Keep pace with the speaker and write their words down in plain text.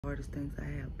Hardest things I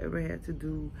have ever had to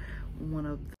do. One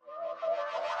of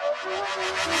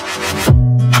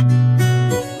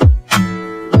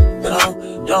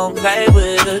Don't play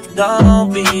with it,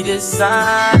 don't be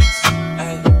dishonest.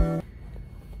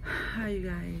 Hi you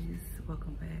guys,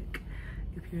 welcome back.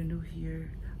 If you're new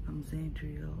here, I'm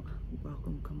Zandria.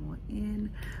 Welcome, come on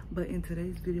in. But in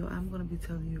today's video, I'm going to be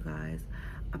telling you guys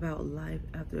about life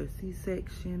after a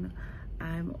C-section.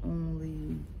 I'm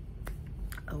only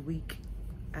a week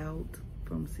out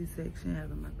from C-section,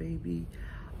 having my baby.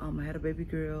 I had a baby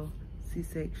girl,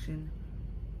 C-section,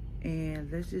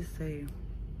 and let's just say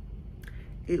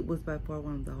it was by far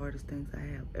one of the hardest things I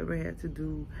have ever had to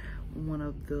do. One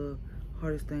of the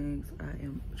hardest things I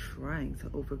am trying to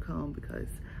overcome because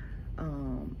I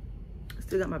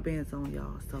still got my bands on,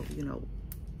 y'all, so you know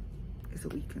it's a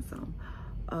week and some.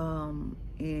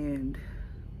 And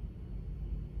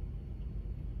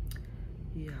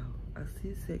yeah, a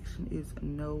C-section is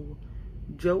no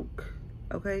joke,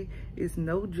 okay? It's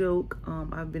no joke.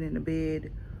 I've been in the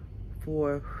bed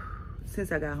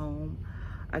since I got home.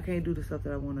 I can't do the stuff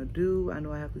that I want to do. I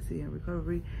know I have to sit in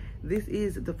recovery. This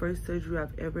is the first surgery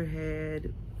I've ever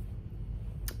had.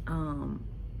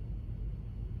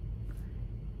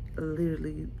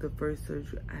 Literally the first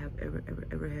surgery I have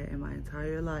ever had in my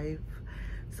entire life.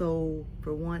 So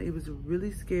for one, it was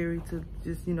really scary to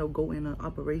just, you know, go in an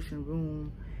operation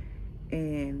room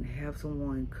and have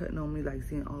someone cutting on me, like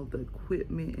seeing all the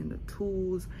equipment and the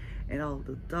tools and all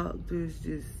the doctors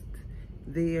just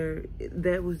there.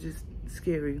 That was just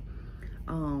scary.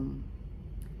 And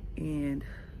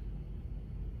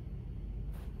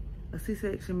a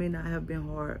C-section may not have been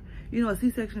hard. You know, a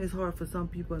C-section is hard for some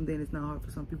people and then it's not hard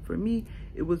for some people. For me,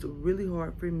 it was really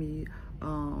hard for me.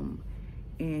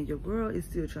 And your girl is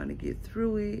still trying to get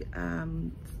through it.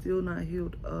 I'm still not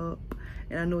healed up,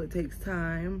 and I know it takes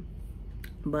time,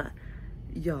 but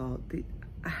y'all,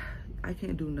 I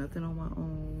can't do nothing on my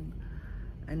own.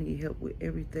 I need help with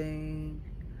everything.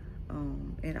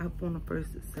 And I want to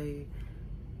first say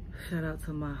shout out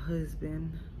to my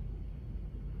husband.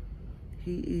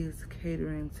 He is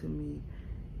catering to me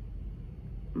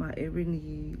my every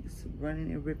needs,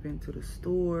 running and ripping to the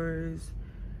stores,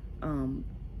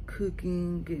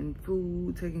 cooking, getting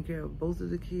food, taking care of both of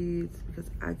the kids, because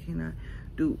I cannot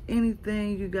do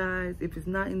anything, you guys. If it's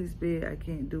not in this bed, I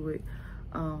can't do it.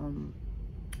 And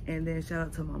then shout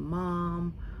out to my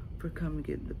mom for coming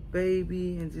get the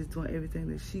baby and just doing everything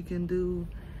that she can do.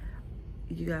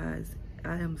 You guys,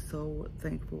 I am so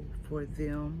thankful for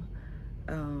them.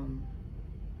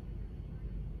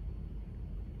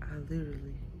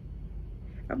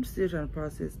 I'm still trying to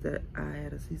process that I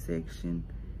had a C-section,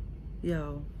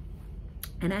 y'all.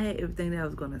 And I had everything that I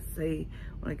was gonna say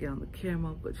when I get on the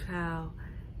camera, but child,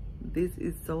 this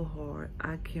is so hard.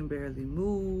 I can barely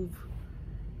move.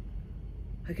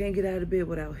 I can't get out of bed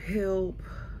without help.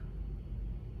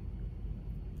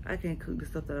 I can't cook the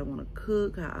stuff that I want to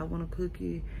cook, how I want to cook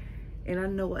it. And I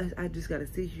know I just got to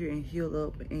sit here and heal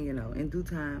up, and you know, in due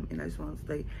time. And I just want to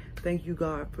say thank you,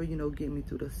 God, for, you know, getting me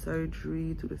through the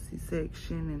surgery, through the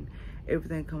C-section, and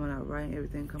everything coming out right, and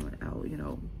everything coming out, you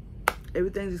know,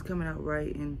 everything just coming out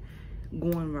right and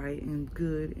going right and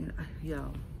good. And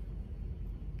y'all,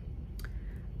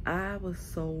 I was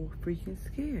so freaking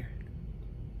scared.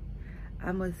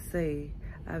 I must say,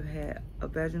 I've had a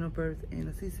vaginal birth and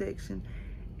a C-section,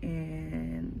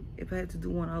 and if I had to do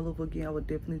one all over again, I would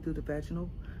definitely do the vaginal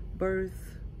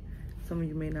birth. Some of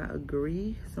you may not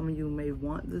agree. Some of you may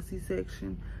want the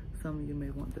C-section. Some of you may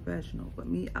want the vaginal. But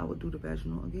me, I would do the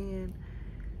vaginal again,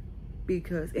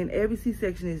 because, and every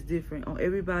C-section is different. On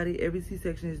everybody, every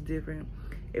C-section is different.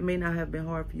 It may not have been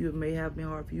hard for you. It may have been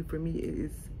hard for you. For me,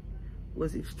 it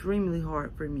was extremely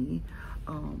hard for me.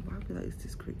 I feel like it's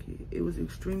this cricket. It was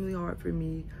extremely hard for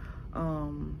me.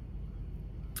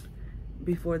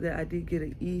 Before that, I did get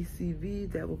an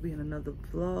ECV. That will be in another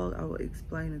vlog. I will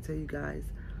explain and tell you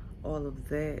guys all of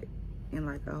that in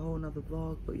like a whole nother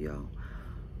vlog. But y'all,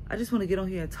 I just want to get on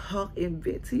here and talk and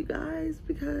vent to you guys,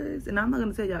 because, and I'm not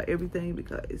going to tell y'all everything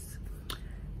because,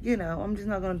 you know, I'm just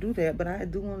not going to do that. But I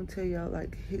do want to tell y'all,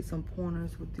 like, hit some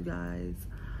pointers with you guys.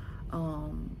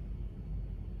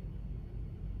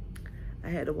 I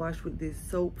had to wash with this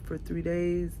soap for 3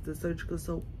 days, the surgical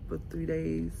soap for 3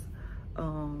 days.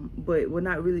 But well,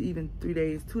 not really even 3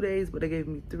 days, 2 days, but they gave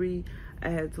me 3. I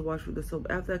had to wash with the soap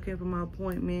after I came from my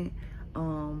appointment.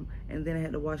 And then I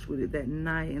had to wash with it that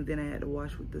night, and then I had to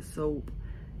wash with the soap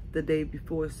the day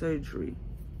before surgery.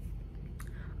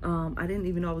 I didn't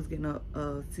even know I was getting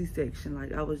a C-section.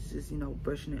 Like, I was just, you know,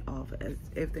 brushing it off as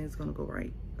everything's gonna go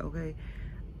right, okay?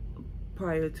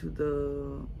 Prior to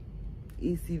the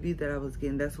ECV that I was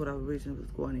getting. That's what I originally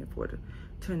was going in for, to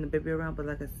turn the baby around. But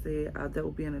like I said, that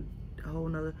will be in a whole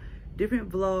nother different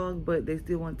vlog, but they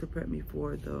still want to prep me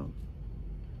for the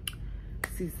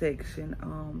C-section.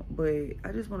 But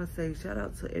I just want to say shout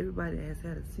out to everybody that has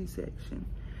had a C-section.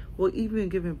 Well, even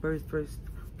giving birth first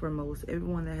foremost,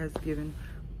 everyone that has given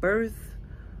birth,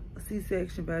 a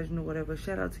C-section, vaginal, whatever,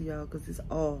 shout out to y'all, because it's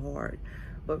all hard.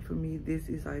 But for me, this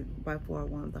is like by far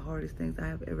one of the hardest things I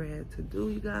have ever had to do,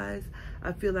 you guys.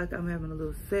 I feel like I'm having a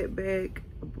little setback,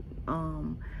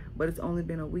 but it's only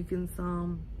been a week and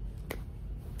some.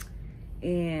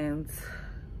 And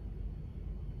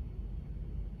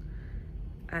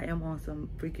I am on some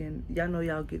freaking, y'all know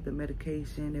y'all get the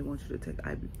medication. They want you to take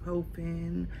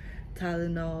ibuprofen,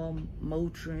 Tylenol,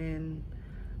 Motrin,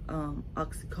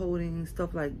 oxycodone,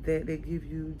 stuff like that they give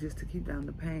you just to keep down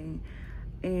the pain.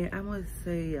 And I must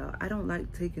say, I don't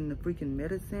like taking the freaking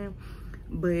medicine,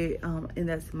 but and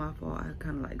that's my fault. I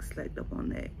kind of like slacked up on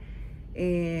that,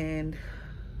 and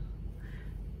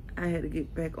I had to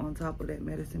get back on top of that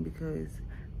medicine because,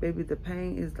 baby, the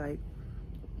pain is like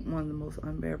one of the most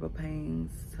unbearable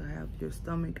pains, to have your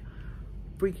stomach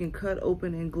freaking cut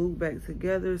open and glued back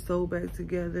together, sewed back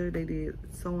together. They did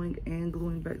sewing and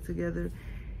gluing back together,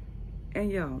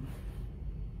 and y'all,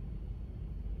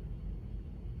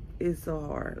 it's so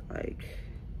hard. Like,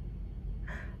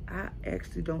 I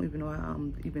actually don't even know how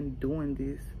I'm even doing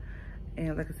this.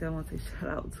 And like I said, I want to say shout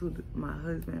out to my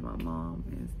husband and my mom,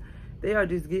 and they are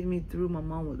just getting me through. My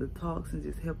mom with the talks and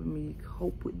just helping me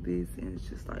cope with this, and it's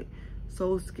just like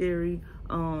so scary.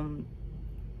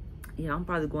 Yeah, I'm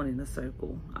probably going in a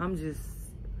circle.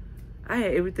 I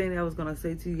had everything that I was gonna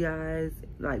say to you guys.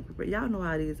 Like, y'all know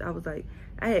how it is. I was like,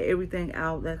 I had everything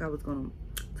out, like I was gonna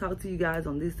talk to you guys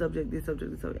on this subject,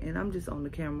 and I'm just on the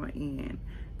camera, and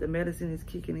the medicine is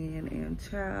kicking in, and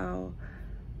child.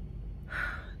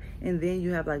 And then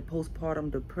you have like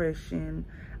postpartum depression.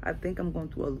 I think I'm going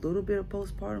through a little bit of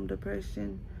postpartum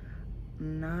depression.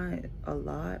 Not a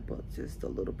lot, but just a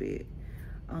little bit.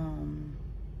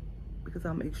 Because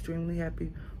I'm extremely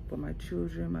happy for my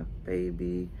children, my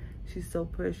baby. She's so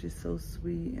precious, so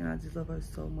sweet, and I just love her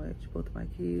so much, both of my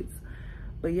kids.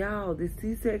 But y'all, this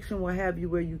C-section will have you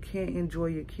where you can't enjoy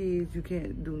your kids, you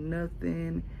can't do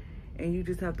nothing, and you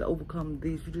just have to overcome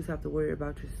this. You just have to worry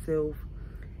about yourself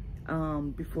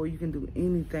before you can do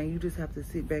anything. You just have to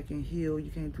sit back and heal. You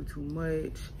can't do too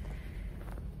much.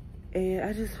 And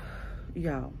I just,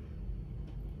 y'all,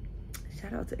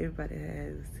 shout out to everybody that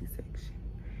has a C-section,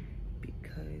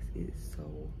 because it's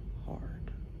so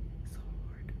hard. It's so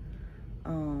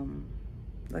hard.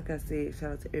 Like I said,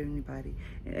 shout out to anybody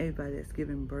and everybody that's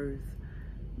giving birth,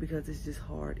 because it's just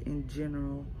hard in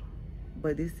general.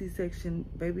 But this C-section,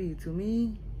 baby, to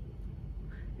me,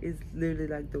 is literally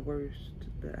like the worst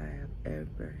that I have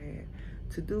ever had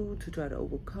to do, to try to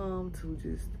overcome, to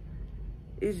just,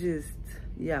 it's just,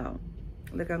 y'all,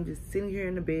 like I'm just sitting here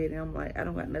in the bed and I'm like, I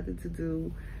don't got nothing to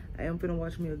do. I am gonna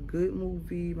watch me a good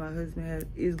movie. My husband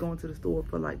is going to the store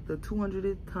for like the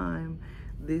 200th time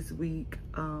this week.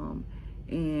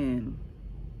 And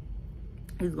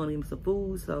he's gonna eat me some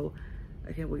food, so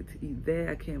I can't wait to eat that.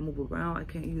 I can't move around. I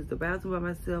can't use the bathroom by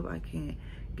myself. I can't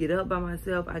get up by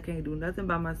myself. I can't do nothing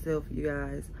by myself, you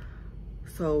guys.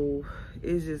 So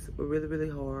it's just really, really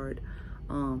hard.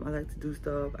 I like to do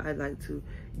stuff. I like to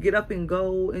get up and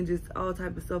go and just all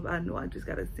type of stuff. I know I just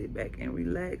gotta sit back and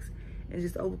relax and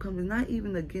just overcome. It's not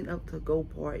even the getting up to go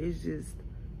part. It's just,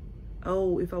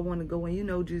 oh, if I want to go and, you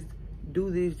know, just do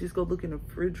this, just go look in the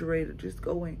refrigerator, just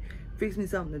go and fix me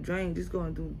something to drink, just go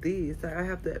and do this. I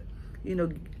have to, you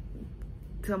know,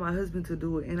 tell my husband to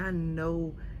do it, and I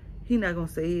know he's not gonna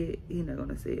say it. He's not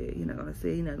gonna say it. He's not gonna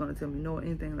say it. He's not gonna tell me no or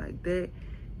anything like that.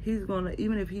 He's gonna,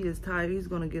 even if he is tired, he's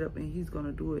gonna get up and he's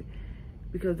gonna do it,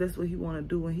 because that's what he wanna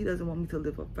do. And he doesn't want me to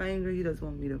lift a finger. He doesn't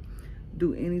want me to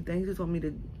do anything. He just want me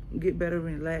to get better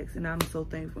and relax. And I'm so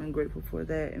thankful and grateful for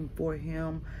that and for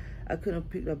him. I couldn't have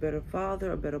picked a better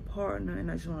father, a better partner, and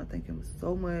I just want to thank him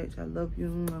so much. I love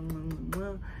you.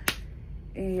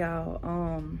 And y'all,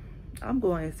 I'm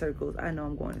going in circles. I know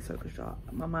I'm going in circles, y'all.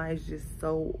 My mind is just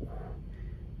so,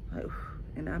 like,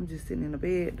 and I'm just sitting in the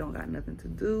bed, don't got nothing to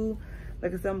do.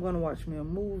 Like I said, I'm going to watch me a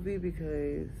movie,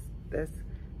 because that's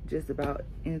just about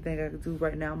anything I can do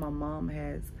right now. My mom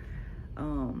has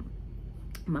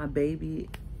my baby,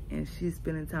 and she's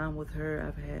spending time with her.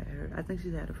 I've had her, I think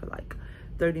she's had her for like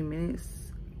 30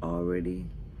 minutes already,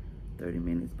 30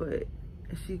 minutes, but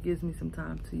she gives me some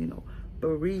time to, you know,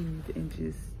 breathe and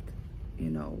just, you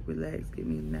know, relax, get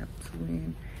me a nap too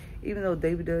in. Even though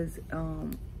David does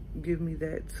give me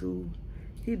that too,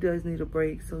 he does need a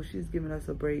break, so she's giving us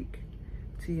a break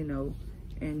to, you know,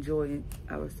 enjoy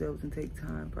ourselves and take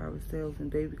time for ourselves.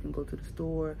 And Davey can go to the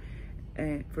store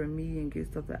and for me and get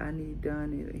stuff that I need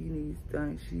done and he needs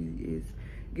done. She is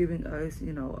giving us,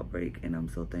 you know, a break, and I'm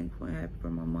so thankful and happy for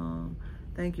my mom.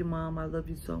 Thank you, Mom. I love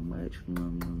you so much.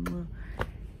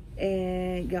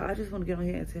 And y'all, I just want to get on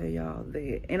here and tell y'all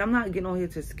that, and I'm not getting on here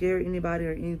to scare anybody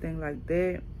or anything like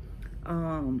that.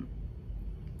 I'm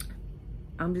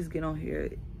just getting on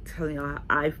here telling y'all how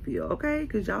I feel, okay?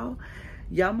 Because y'all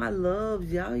my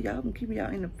loves, y'all been keeping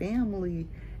y'all in the family,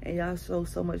 and y'all show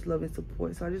so much love and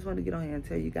support. So I just want to get on here and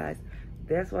tell you guys,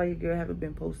 that's why your girl haven't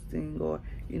been posting or,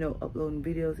 you know, uploading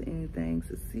videos or anything.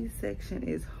 So C-section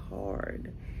is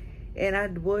hard. And I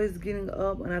was getting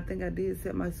up, and I think I did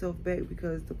set myself back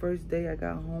because the first day I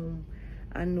got home,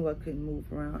 I knew I couldn't move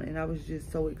around, and I was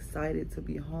just so excited to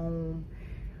be home.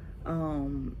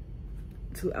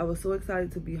 I was so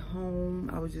excited to be home.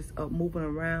 I was just up moving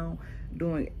around,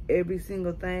 doing every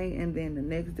single thing, and then the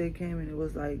next day came and it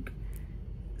was like,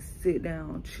 sit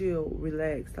down, chill,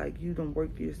 relax, like you done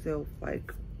worked yourself,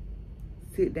 like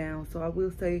sit down. So I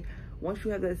will say, once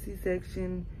you have that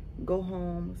C-section, go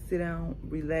home, sit down,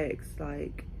 relax,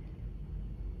 like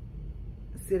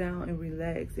sit down and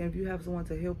relax. And if you have someone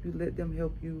to help you, let them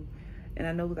help you. And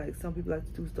I know like some people like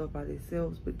to do stuff by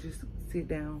themselves, but just sit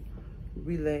down,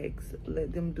 relax,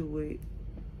 let them do it,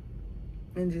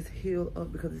 and just heal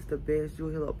up, because it's the best. You'll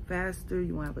heal up faster,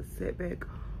 you won't have a setback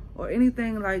or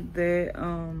anything like that.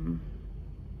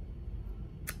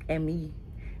 And me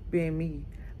being me,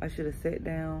 I should have sat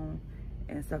down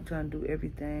and stopped trying to do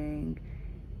everything,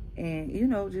 and you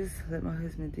know, just let my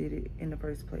husband did it in the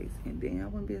first place, and then I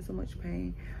wouldn't be in so much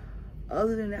pain.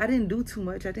 Other than that, I didn't do too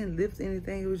much. I didn't lift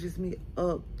anything. It was just me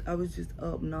up. I was just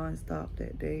up nonstop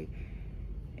that day,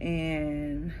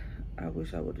 and I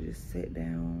wish I would have just sat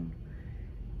down,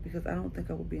 because I don't think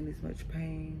I would be in this much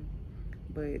pain.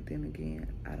 But then again,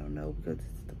 I don't know, because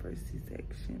it's the first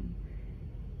C-section.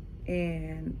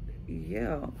 And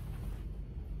yeah,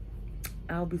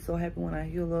 I'll be so happy when I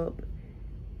heal up.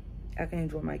 I can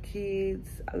enjoy my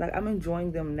kids. Like, I'm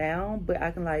enjoying them now, but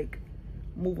I can like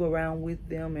move around with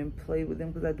them and play with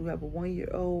them, because I do have a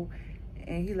 1-year-old,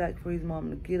 and he likes for his mom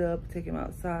to get up, take him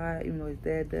outside, even though his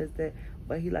dad does that.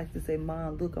 But he likes to say,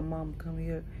 Mom, look, Mom, come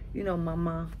here. You know,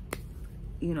 Mama.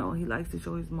 You know, he likes to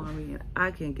show his mommy, and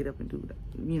I can't get up and do that,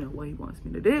 you know, what he wants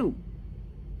me to do.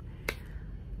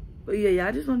 But yeah,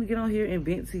 I just want to get on here and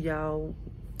vent to y'all.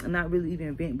 Not really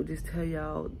even vent, but just tell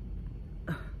y'all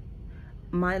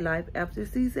my life after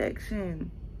C-section,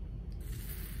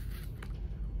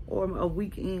 or a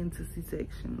week into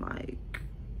C-section. Like,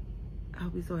 I'll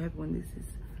be so happy when this is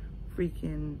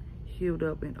freaking healed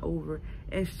up and over.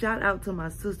 And shout out to my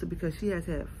sister, because she has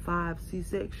had 5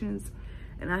 C-sections,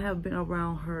 and I have been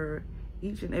around her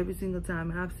each and every single time,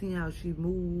 and I've seen how she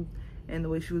moved, and the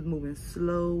way she was moving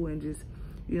slow, and just,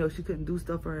 you know, she couldn't do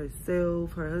stuff for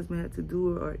herself. Her husband had to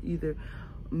do it, or either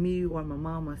me or my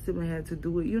mom or sibling had to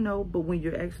do it, you know. But when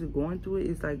you're actually going through it,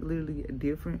 it's like literally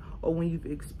different. Or when you've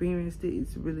experienced it,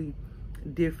 it's really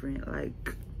different.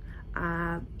 Like,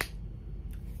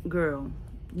 girl,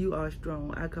 you are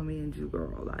strong. I commend you,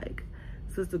 girl. Like,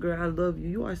 sister girl, I love you.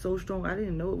 You are so strong. I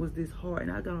didn't know it was this hard.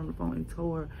 And I got on the phone and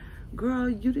told her, girl,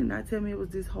 you did not tell me it was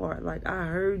this hard. Like, I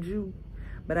heard you,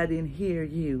 but I didn't hear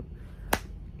you.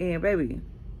 And baby,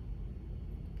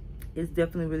 it's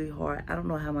definitely really hard. I don't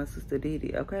know how my sister did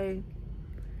it, okay?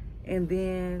 And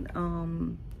then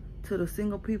to the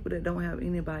single people that don't have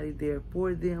anybody there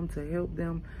for them to help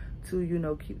them, to, you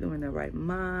know, keep them in their right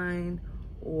mind,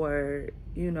 or,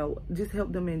 you know, just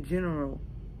help them in general,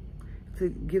 to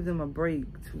give them a break,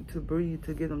 to breathe,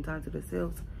 to give them time to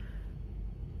themselves.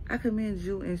 I commend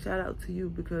you and shout out to you,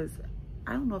 because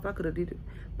I don't know if I could have did it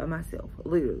by myself.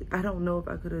 Literally, I don't know if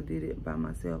I could have did it by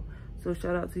myself. So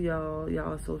shout out to y'all.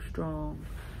 Y'all are so strong.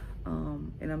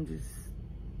 And I'm just,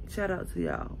 shout out to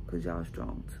y'all, because y'all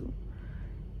strong too.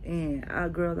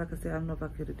 And girl, like I said, I don't know if I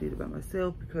could have did it by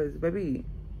myself, because baby,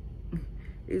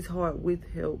 it's hard with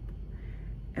help,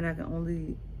 and I can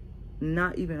only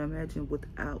not even imagine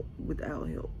without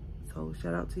help. So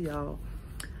shout out to y'all.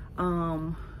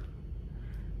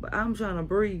 But I'm trying to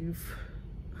breathe.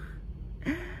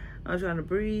 I'm trying to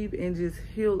breathe and just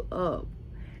heal up.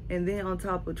 And then on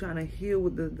top of trying to heal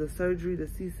with the surgery, the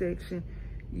C-section,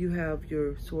 you have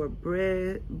your sore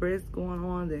breast going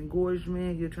on, the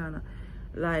engorgement. You're trying to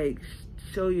like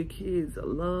show your kids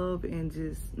love and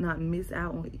just not miss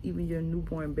out on even your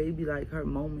newborn baby, like her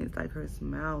moments, like her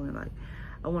smile, and like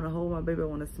I want to hold my baby, I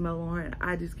want to smell on her, and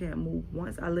I just can't move.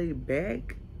 Once I lay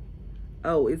back,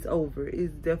 oh, it's over.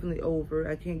 It's definitely over.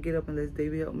 I can't get up unless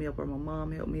Davey help me up, or my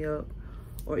mom help me up,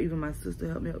 or even my sister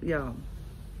help me up. Y'all,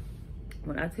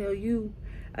 When I tell you,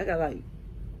 I got like,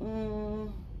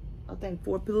 I think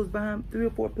 4 pillows behind, 3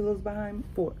 or 4 pillows behind,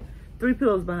 3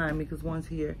 pillows behind me because one's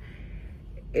here.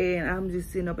 And I'm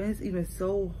just sitting up, and it's even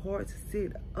so hard to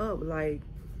sit up. Like,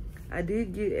 I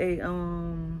did get a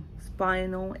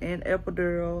spinal and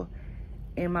epidural,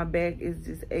 and my back is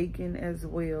just aching as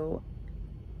well.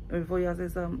 And before y'all say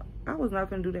something, I was not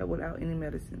gonna do that without any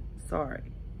medicine.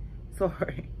 Sorry.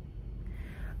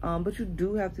 But you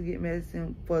do have to get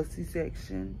medicine for a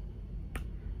C-section,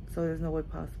 so there's no way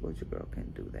possible that your girl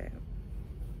can do that.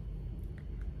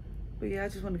 But yeah, I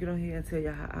just want to get on here and tell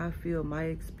you how I feel, my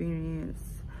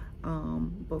experience.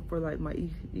 But for like my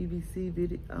EVC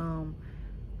video,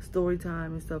 story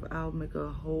time and stuff, I'll make a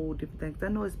whole different thing. 'Cause I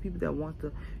know it's people that want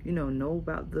to, you know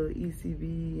about the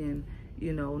ECV and,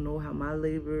 know how my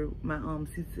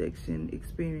C-section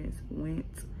experience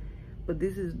went. But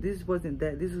this wasn't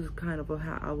that. This is kind of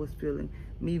how I was feeling.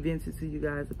 Me venting to you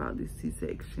guys about this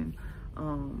C-section.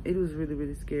 It was really,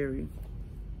 really scary.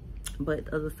 But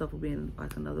other stuff will be in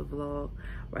like another vlog.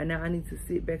 Right now I need to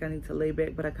sit back, I need to lay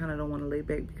back, but I kind of don't want to lay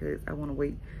back because I want to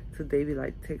wait till Davey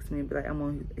like text me and be like,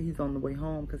 he's on the way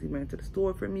home because he ran to the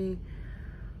store for me.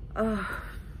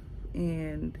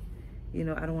 And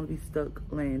I don't want to be stuck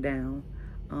laying down.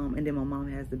 And then my mom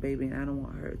has the baby, and I don't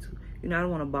want her to, I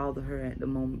don't want to bother her at the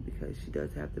moment because she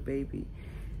does have the baby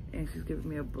and she's giving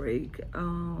me a break.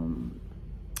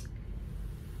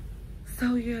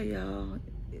 So yeah, y'all,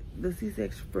 the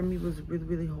C-section for me was really,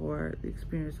 really hard. The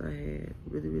experience I had,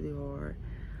 really, really hard.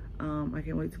 I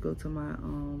can't wait to go to my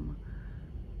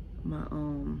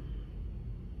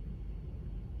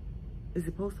is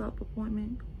it post-op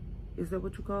appointment? Is that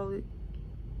what you call it?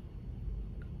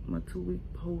 My 2-week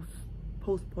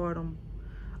postpartum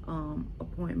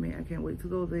appointment. I can't wait to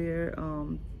go there.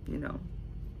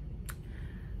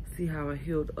 See how I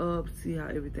healed up, see how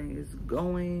everything is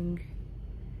going.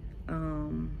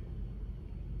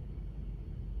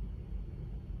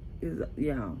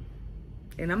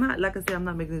 And I'm not, like I said, I'm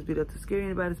not making this video to scare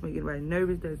anybody, to make anybody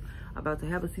nervous that's about to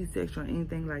have a C-section or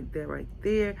anything like that right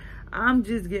there. I'm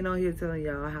just getting on here telling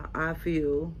y'all how I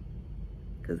feel,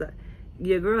 because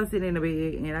your girl sitting in the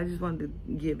bed, and I just wanted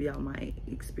to give y'all my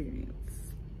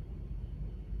experience.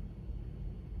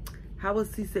 How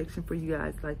was C-section for you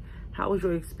guys? Like, how was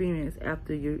your experience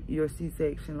after your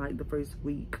C-section, like the first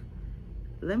week?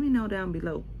 Let me know down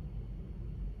below.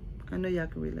 I know y'all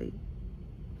can relate.